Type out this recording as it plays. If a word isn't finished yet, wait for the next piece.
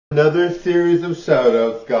Another series of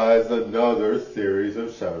shoutouts, guys. Another series of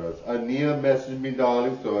shoutouts. Ania messaged me,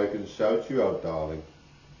 darling, so I can shout you out, darling.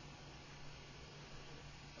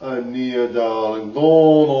 Ania, darling.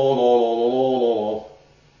 No, no, no, no, no, no, no.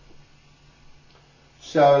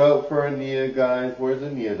 Shout out for Ania, guys. Where's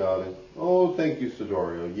Ania, darling? Oh, thank you,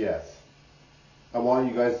 Sidorio. Yes. I want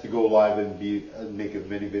you guys to go live and make as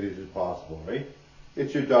many videos as possible, right?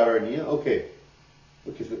 It's your daughter, Ania? Okay.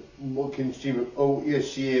 Okay, so what can she, is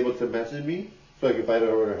she able to message me so I can find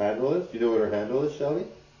out what her handle is? Do you know what her handle is, Shelly?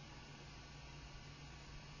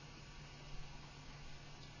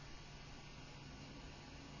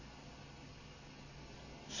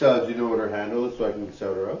 Shelly, do you know what her handle is so I can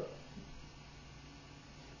shout her out?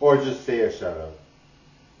 Or just say a shout out?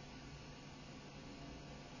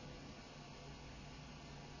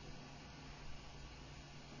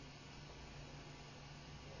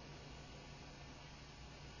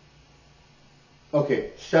 Okay,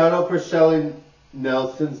 shout out for Shelly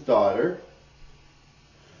Nelson's daughter.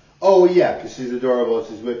 Oh yeah, because she's adorable,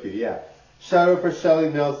 she's with you, yeah. Shout out for Shelly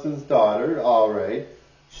Nelson's daughter, alright.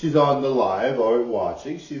 She's on the live, alright,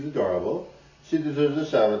 watching, she's adorable. She deserves a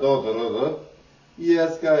shout out. Oh,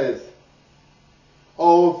 yes, guys.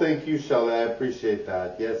 Oh, thank you, Shelly, I appreciate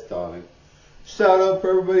that. Yes, darling. Shout out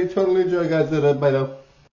for everybody, totally enjoy, guys. Bye now.